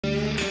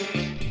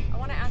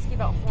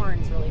about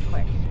horns really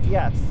quick.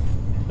 Yes.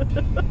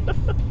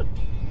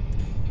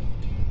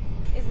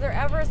 Is there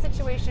ever a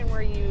situation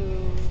where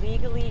you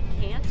legally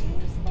can't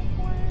use the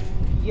horn?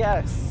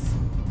 Yes.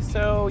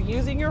 So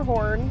using your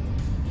horn,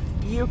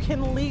 you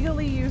can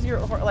legally use your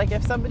horn. Like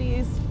if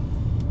somebody's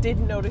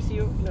didn't notice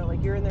you, you know,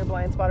 like you're in their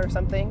blind spot or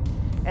something,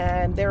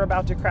 and they're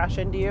about to crash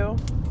into you,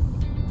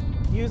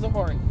 use a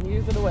horn.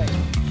 Use it away.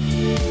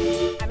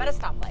 I'm at a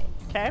stoplight.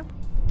 Okay.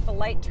 The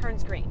light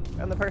turns green.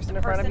 And the person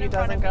in front of you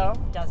doesn't go?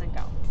 Doesn't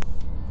go.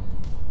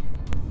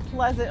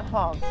 Pleasant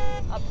honk.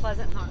 A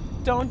pleasant honk.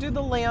 Don't do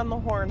the lay on the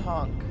horn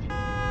honk.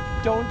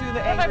 Don't do the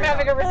If angry I'm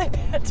having honk. a really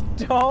bad.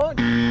 Don't.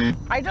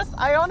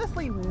 I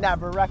honestly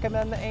never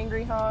recommend the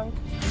angry honk.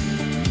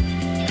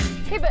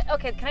 Okay, but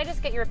okay, can I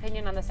just get your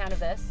opinion on the sound of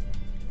this?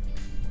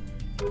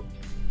 Does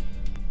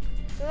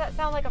that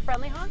sound like a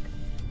friendly honk?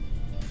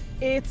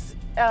 It's,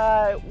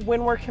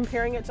 when we're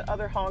comparing it to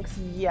other honks,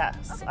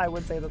 yes, Okay. I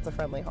would say that's a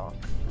friendly honk.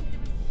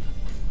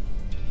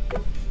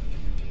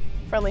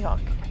 Friendly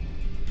honk.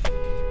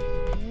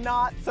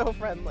 Not so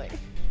friendly.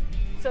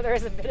 So there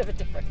is a bit of a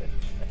difference.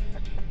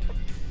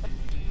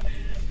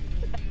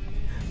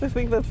 I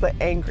think that's the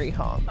angry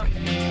honk.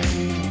 Okay.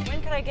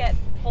 When could I get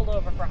pulled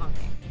over for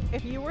honking?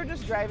 If you were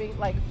just driving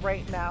like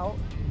right now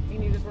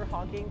and you just were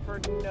honking for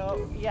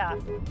no,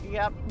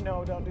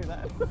 no, don't do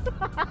that.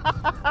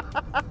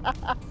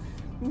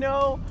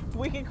 No,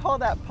 we can call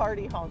that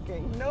party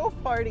honking. No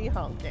party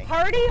honking.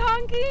 Party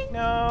honking?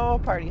 No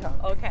party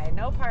honking. Okay,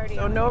 no party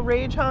So honking. no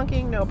rage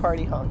honking, no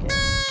party honking.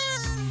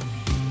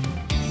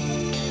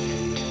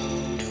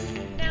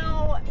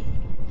 Now,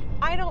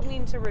 I don't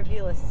mean to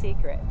reveal a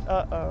secret,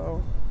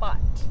 Uh-oh. but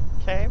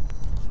Okay.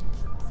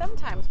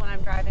 sometimes when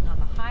I'm driving on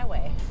the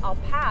highway, I'll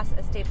pass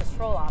a state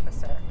patrol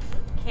officer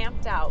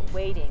camped out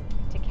waiting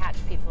to catch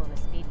people in a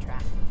speed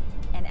trap.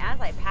 And as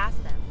I pass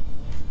them,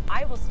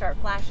 I will start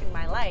flashing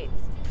my lights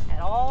at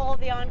all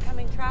the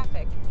oncoming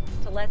traffic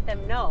to let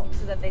them know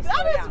so that they slow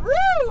down. That is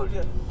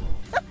rude!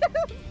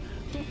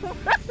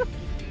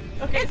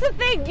 Okay. It's a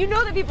thing. You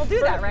know that people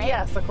do that, right?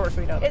 Yes, of course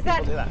we know that Is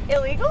that people do that.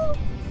 illegal?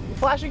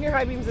 Flashing your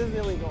high beams is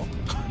illegal.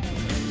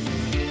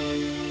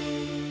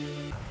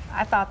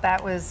 I thought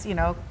that was, you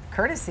know,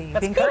 courtesy.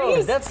 That's being code.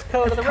 courteous. That's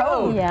code of the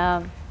road.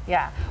 Yeah.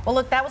 Yeah. Well,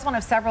 look, that was one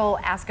of several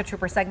Ask a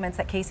Trooper segments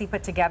that Kaci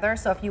put together.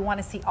 So if you want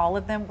to see all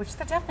of them, which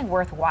they're definitely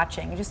worth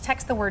watching, you just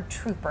text the word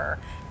trooper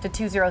to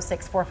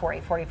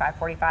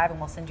 206-448-4545 and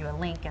we'll send you a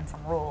link and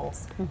some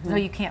rules. So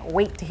you can't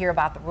wait to hear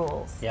about the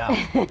rules. Yeah.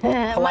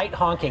 Polite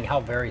honking, how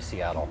very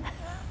Seattle.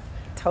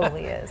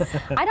 Totally is.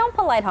 I don't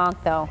polite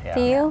honk though. Yeah.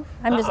 Do you?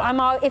 I'm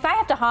all, if I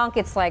have to honk,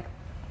 it's like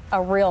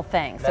a real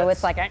thing. So That's-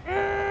 it's like a,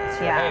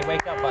 Hey,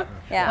 wake up button.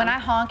 yeah. When I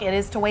honk, it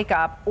is to wake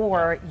up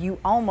or you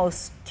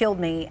almost killed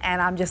me and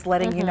I'm just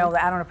letting you know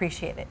that I don't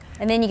appreciate it.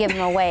 And then you give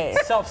them a wave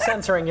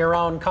Self-censoring your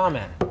own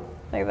comment.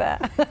 like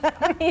that.